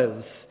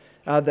messiahs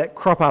that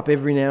crop up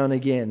every now and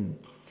again.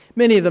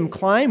 Many of them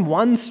claim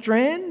one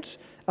strand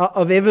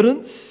of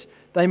evidence.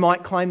 They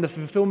might claim the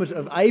fulfillment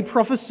of a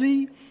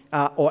prophecy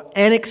or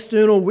an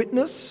external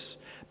witness,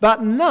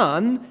 but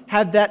none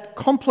have that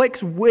complex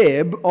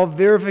web of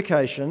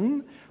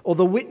verification or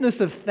the witness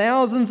of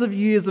thousands of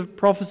years of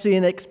prophecy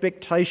and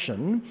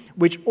expectation,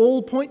 which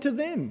all point to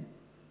them.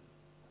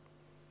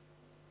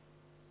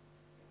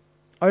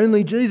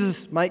 Only Jesus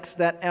makes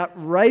that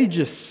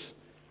outrageous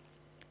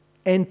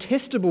and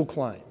testable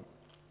claim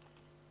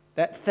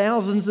that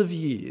thousands of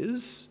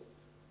years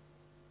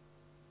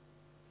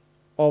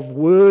of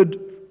word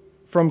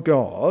from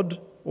God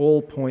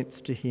all points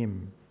to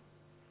him.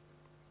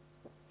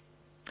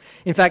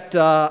 In fact,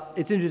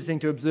 it's interesting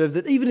to observe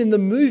that even in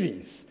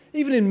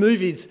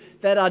movies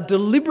that are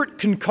deliberate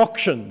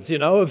concoctions,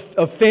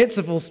 of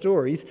fanciful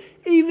stories,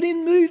 even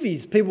in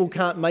movies, people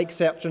can't make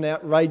such an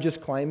outrageous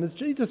claim as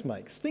Jesus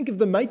makes. Think of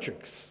The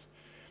Matrix.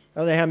 I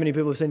don't know how many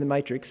people have seen The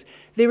Matrix.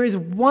 There is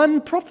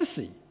one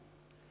prophecy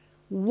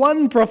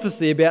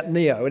about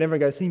Neo, and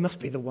everyone goes, he must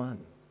be the one.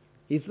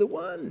 He's the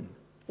one.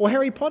 Or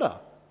Harry Potter.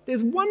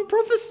 There's one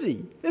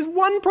prophecy, and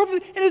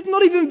it's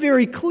not even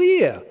very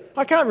clear.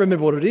 I can't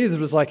remember what it is. It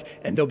was like,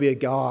 and there'll be a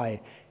guy,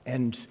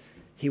 and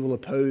he will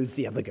oppose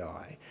the other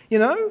guy.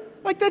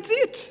 That's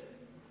it.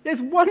 There's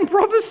one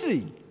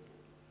prophecy.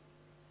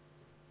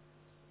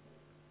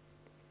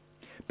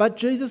 But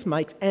Jesus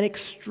makes an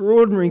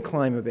extraordinary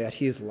claim about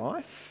his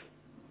life,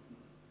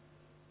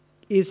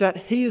 is that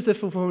he is the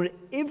fulfillment of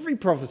every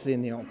prophecy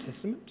in the Old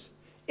Testament,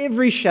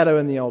 every shadow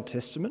in the Old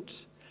Testament,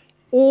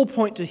 all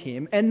point to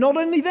him. And not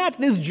only that,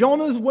 there's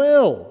John as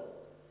well.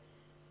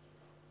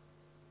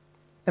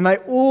 And they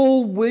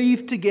all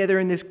weave together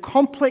in this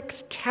complex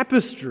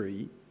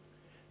tapestry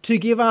to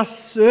give us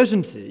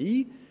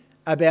certainty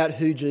about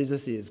who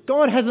Jesus is.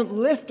 God hasn't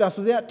left us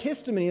without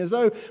testimony, as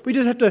though we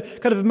just have to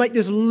kind of make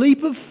this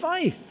leap of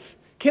faith.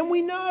 Can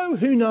we know?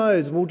 Who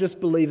knows? We'll just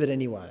believe it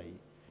anyway.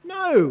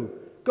 No.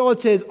 God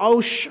says,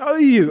 I'll show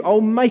you. I'll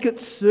make it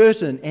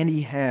certain. And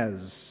he has.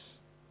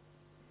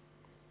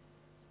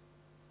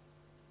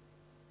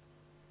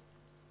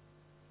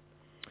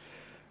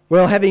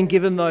 Well, having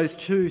given those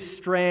two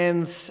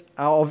strands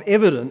of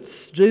evidence,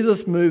 Jesus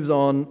moves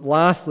on,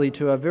 lastly,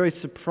 to a very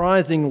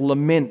surprising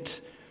lament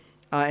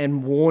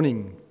and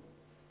warning.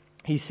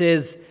 He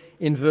says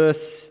in verse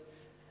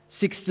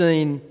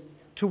 16,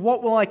 "To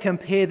what will I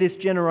compare this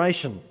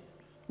generation?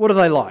 What are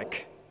they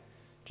like?"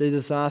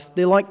 Jesus asked.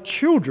 "They're like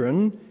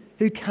children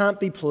who can't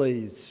be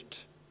pleased.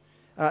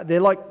 They're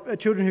like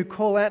children who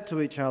call out to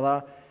each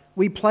other,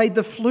 'We played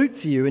the flute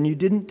for you and you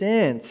didn't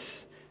dance.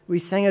 We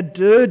sang a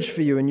dirge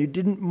for you and you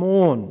didn't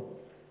mourn.'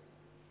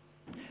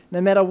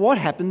 No matter what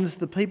happens,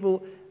 the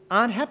people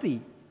aren't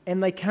happy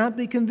and they can't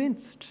be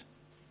convinced."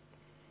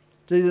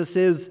 Jesus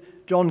says,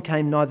 "John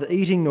came neither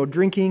eating nor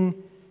drinking,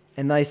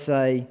 and they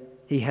say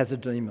he has a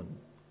demon.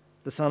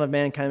 The Son of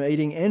Man came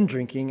eating and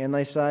drinking, and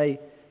they say,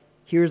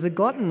 here is a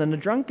glutton and a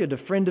drunkard, a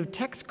friend of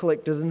tax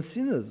collectors and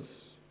sinners."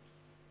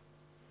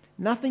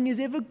 Nothing is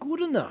ever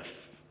good enough.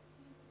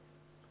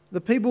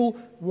 The people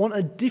want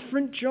a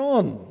different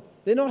John.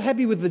 They're not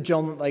happy with the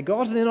John that they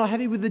got, and they're not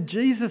happy with the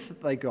Jesus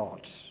that they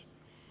got.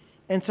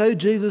 And so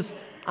Jesus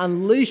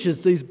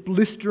unleashes these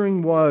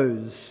blistering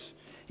woes.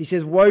 He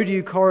says, "Woe to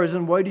you,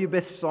 Chorazin, woe to you,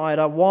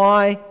 Bethsaida."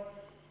 Why?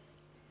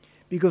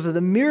 Because of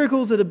the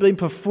miracles that had been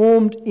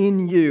performed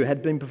in you,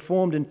 had been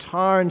performed in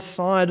Tyre and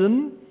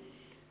Sidon,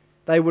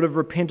 they would have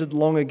repented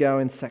long ago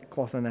in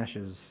sackcloth and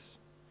ashes.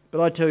 But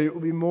I tell you, it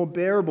will be more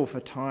bearable for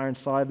Tyre and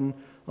Sidon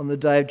on the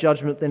day of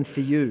judgment than for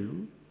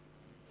you.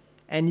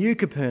 And you,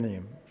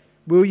 Capernaum,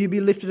 will you be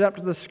lifted up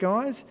to the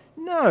skies?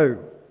 No,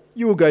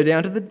 you will go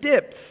down to the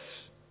depths.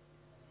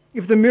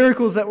 If the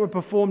miracles that were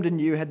performed in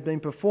you had been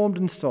performed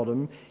in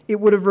Sodom, it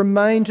would have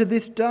remained to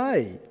this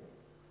day.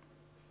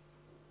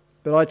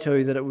 But I tell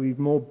you that it will be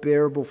more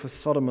bearable for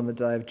Sodom on the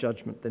day of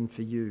judgment than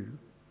for you.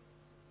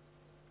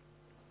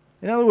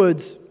 In other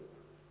words,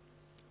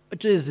 what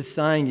Jesus is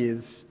saying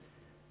is,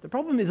 the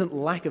problem isn't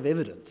lack of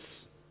evidence.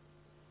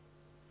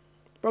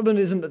 The problem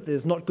isn't that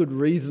there's not good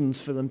reasons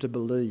for them to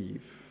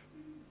believe.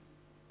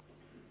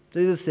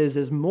 Jesus says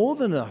there's more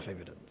than enough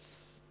evidence.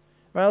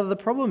 Rather, the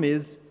problem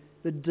is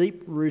the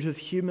deep root of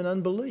human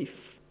unbelief,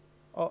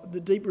 the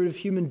deep root of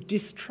human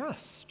distrust.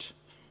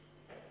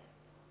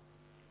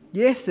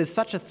 Yes, there's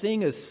such a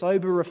thing as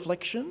sober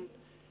reflection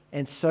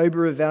and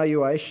sober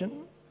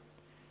evaluation,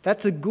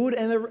 That's a good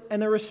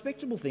and a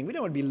respectable thing. We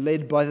don't want to be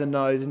led by the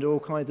nose into all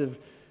kinds of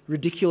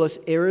ridiculous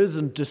errors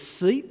and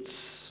deceits.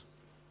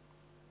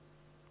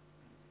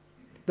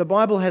 The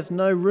Bible has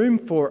no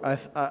room for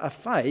a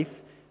faith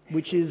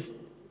which is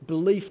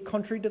belief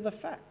contrary to the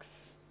facts.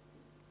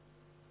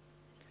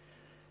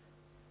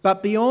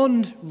 But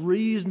beyond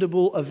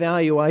reasonable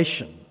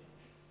evaluation,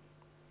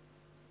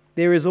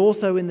 there is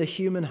also in the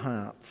human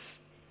hearts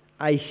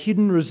a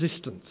hidden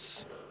resistance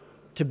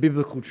to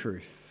biblical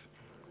truth.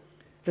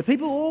 The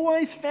people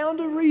always found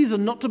a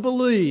reason not to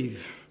believe.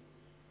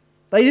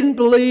 They didn't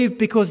believe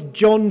because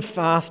John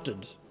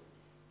fasted.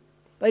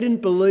 They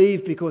didn't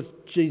believe because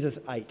Jesus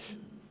ate.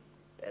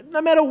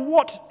 No matter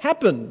what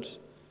happened,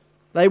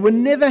 they were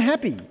never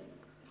happy.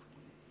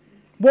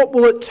 What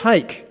will it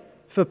take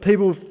for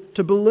people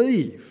to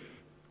believe?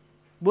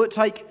 Will it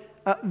take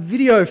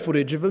video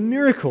footage of a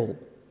miracle?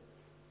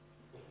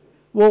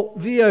 Well,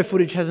 video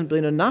footage hasn't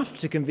been enough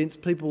to convince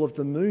people of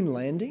the moon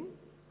landing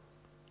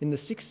in the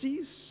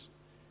 60s.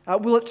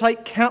 Will it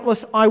take countless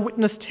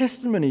eyewitness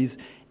testimonies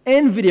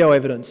and video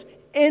evidence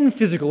and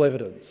physical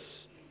evidence?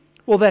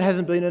 Well, that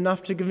hasn't been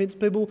enough to convince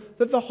people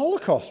that the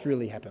Holocaust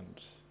really happened.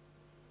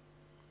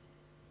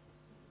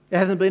 It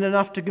hasn't been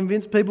enough to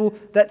convince people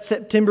that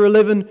September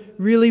 11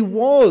 really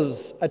was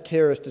a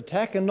terrorist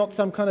attack and not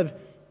some kind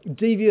of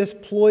devious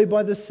ploy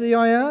by the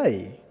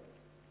CIA.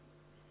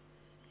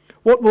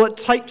 What will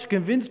it take to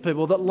convince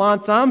people that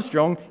Lance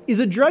Armstrong is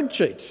a drug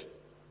cheat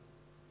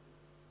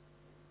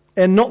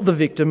and not the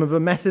victim of a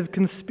massive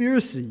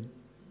conspiracy?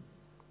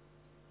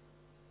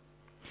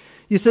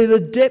 You see, the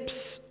depths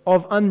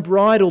of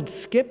unbridled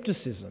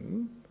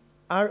scepticism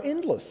are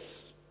endless,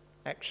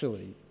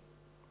 actually.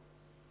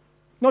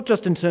 Not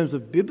just in terms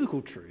of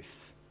biblical truth,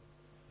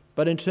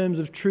 but in terms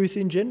of truth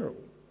in general.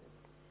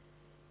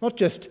 Not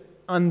just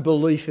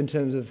unbelief in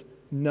terms of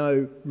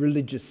no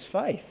religious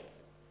faith,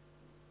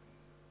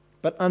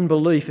 but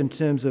unbelief in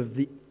terms of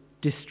the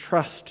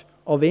distrust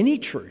of any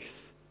truth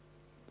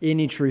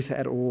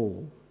at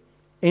all,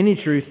 any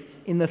truth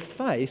in the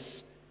face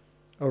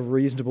of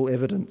reasonable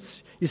evidence.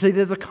 You see,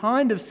 there's a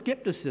kind of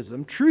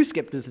scepticism, true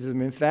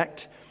scepticism in fact,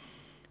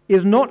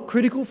 is not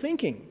critical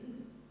thinking,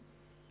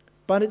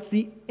 but it's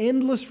the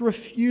endless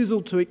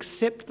refusal to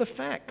accept the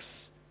facts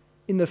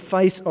in the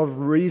face of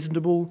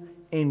reasonable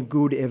and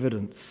good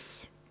evidence.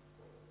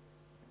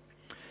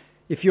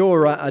 If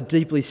you're a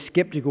deeply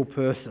sceptical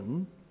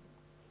person,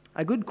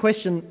 a good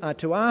question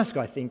to ask,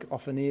 I think,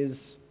 often is,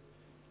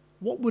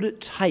 what would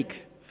it take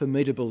for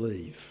me to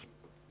believe?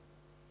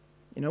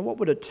 What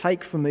would it take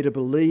for me to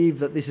believe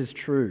that this is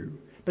true?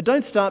 But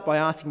don't start by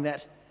asking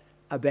that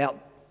about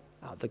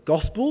the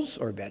Gospels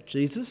or about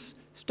Jesus.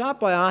 Start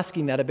by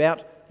asking that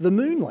about the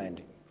moon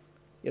landing,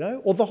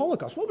 or the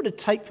Holocaust. What would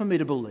it take for me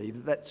to believe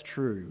that that's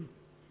true?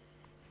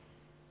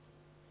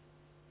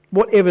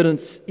 What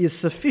evidence is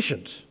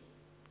sufficient?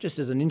 Just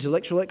as an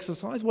intellectual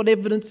exercise, what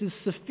evidence is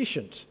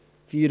sufficient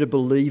for you to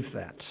believe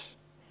that?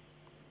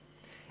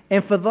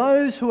 And for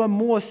those who are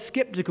more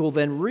sceptical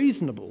than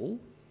reasonable,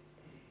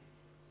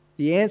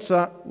 the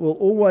answer will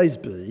always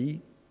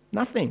be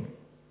nothing.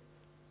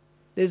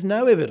 There's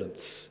no evidence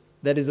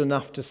that is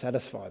enough to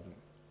satisfy them,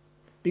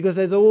 because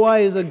there's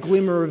always a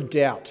glimmer of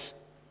doubt.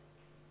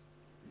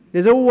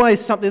 There's always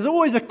something. There's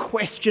always a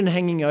question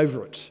hanging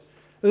over it.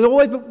 There's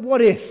always, but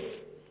what if?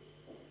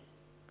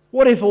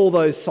 What if all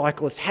those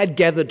cyclists had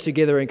gathered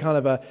together in kind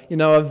of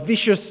a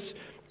vicious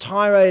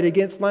tirade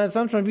against Lance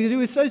Armstrong because he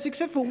was so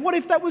successful? What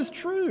if that was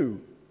true?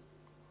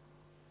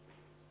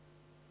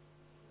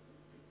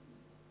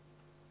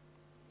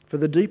 For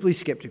the deeply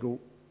sceptical,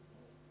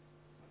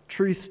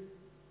 truth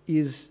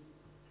is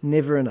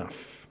never enough.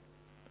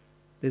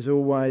 There's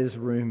always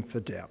room for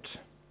doubt.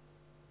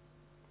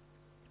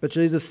 But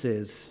Jesus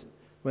says,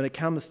 when it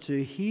comes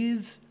to his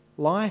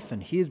life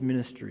and his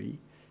ministry,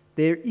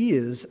 there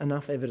is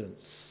enough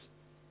evidence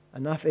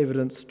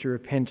to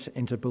repent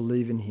and to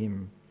believe in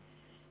him.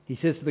 He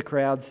says to the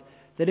crowds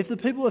that if the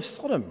people of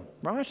Sodom,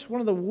 right, one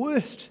of the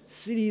worst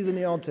cities in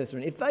the Old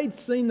Testament, if they'd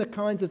seen the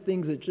kinds of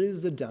things that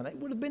Jesus had done, it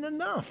would have been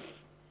enough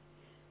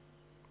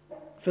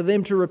for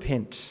them to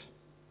repent.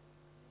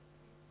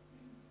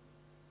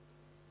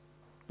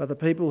 But the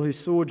people who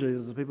saw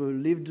Jesus, the people who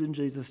lived in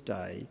Jesus'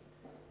 day,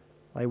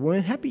 they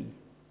weren't happy.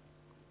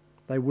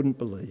 They wouldn't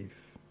believe.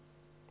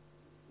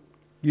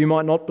 You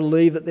might not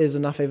believe that there's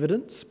enough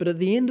evidence, but at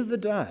the end of the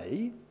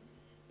day,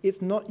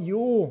 it's not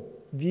your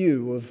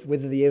view of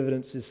whether the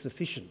evidence is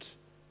sufficient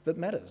that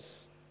matters.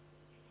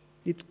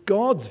 It's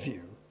God's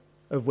view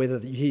of whether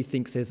he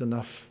thinks there's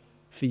enough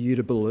for you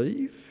to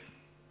believe.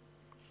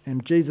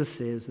 And Jesus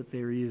says that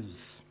there is.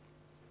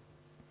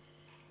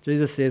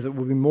 Jesus says it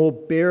will be more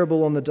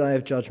bearable on the day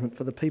of judgment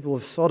for the people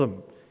of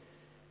Sodom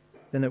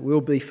than it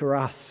will be for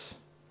us,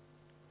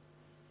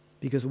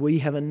 because we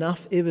have enough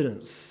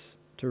evidence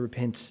to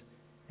repent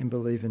and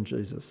believe in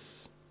Jesus.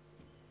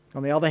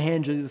 On the other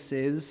hand, Jesus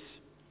says,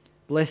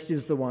 blessed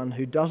is the one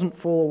who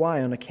doesn't fall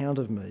away on account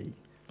of me.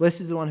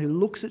 Blessed is the one who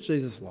looks at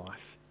Jesus' life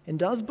and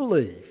does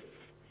believe.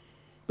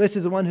 Blessed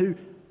is the one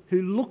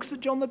who looks at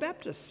John the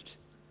Baptist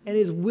and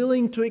is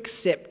willing to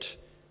accept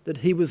that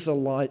he was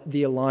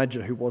the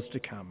Elijah who was to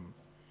come.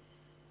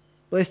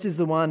 Blessed is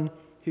the one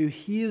who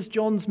hears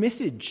John's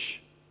message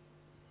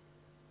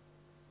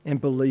and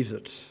believes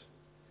it.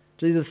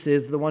 Jesus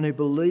says the one who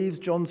believes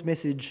John's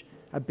message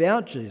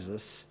about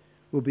Jesus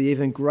will be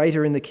even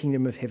greater in the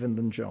kingdom of heaven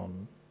than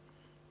John.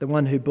 The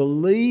one who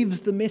believes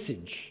the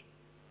message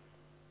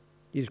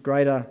is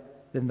greater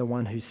than the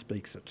one who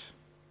speaks it.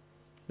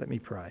 Let me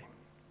pray.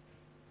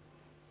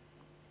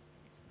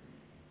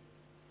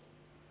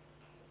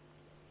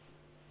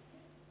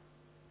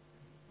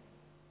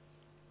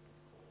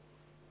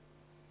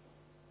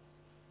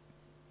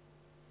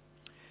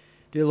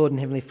 Dear Lord and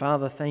Heavenly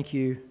Father, thank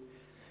you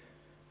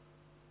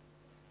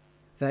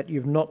that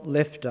you've not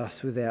left us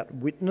without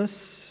witness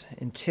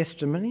and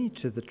testimony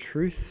to the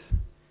truth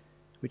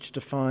which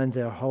defines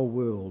our whole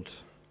world.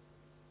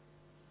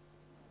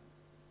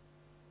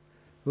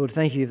 Lord,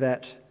 thank you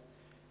that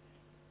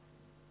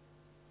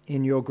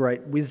in your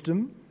great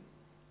wisdom,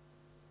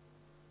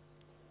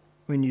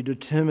 when you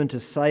determined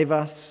to save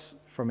us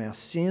from our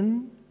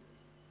sin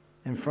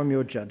and from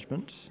your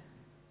judgment,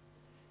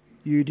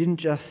 you didn't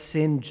just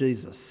send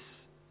Jesus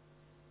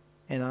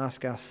and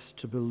ask us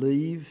to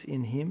believe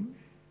in him,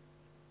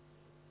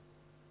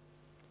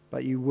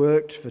 but you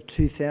worked for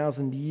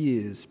 2,000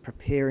 years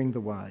preparing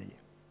the way.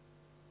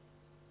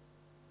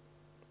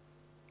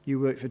 You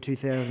worked for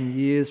 2,000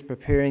 years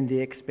preparing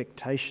the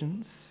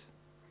expectations,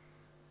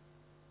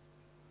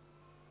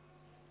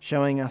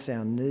 showing us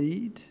our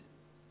need,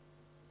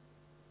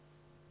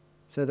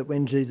 so that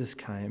when Jesus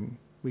came,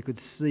 we could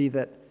see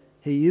that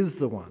he is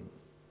the one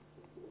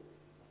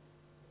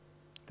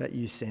that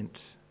you sent.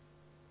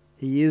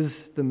 He is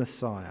the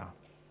Messiah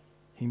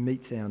who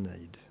meets our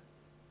need.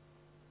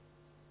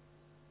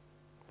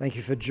 Thank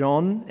you for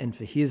John and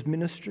for his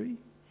ministry.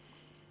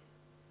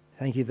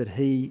 Thank you that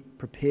he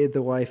prepared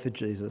the way for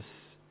Jesus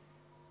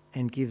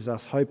and gives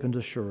us hope and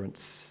assurance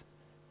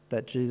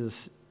that Jesus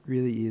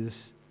really is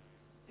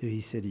who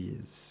he said he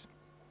is.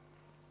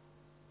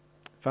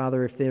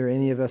 Father, if there are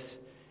any of us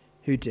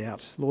who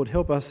doubt, Lord,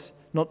 help us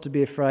not to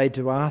be afraid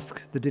to ask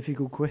the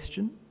difficult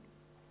question.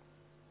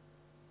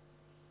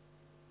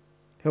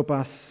 Help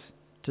us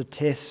to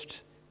test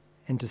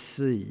and to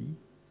see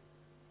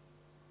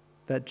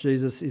that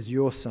Jesus is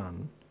your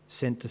Son,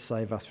 sent to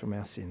save us from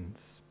our sins.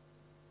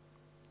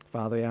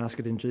 Father, we ask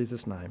it in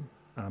Jesus' name.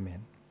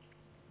 Amen.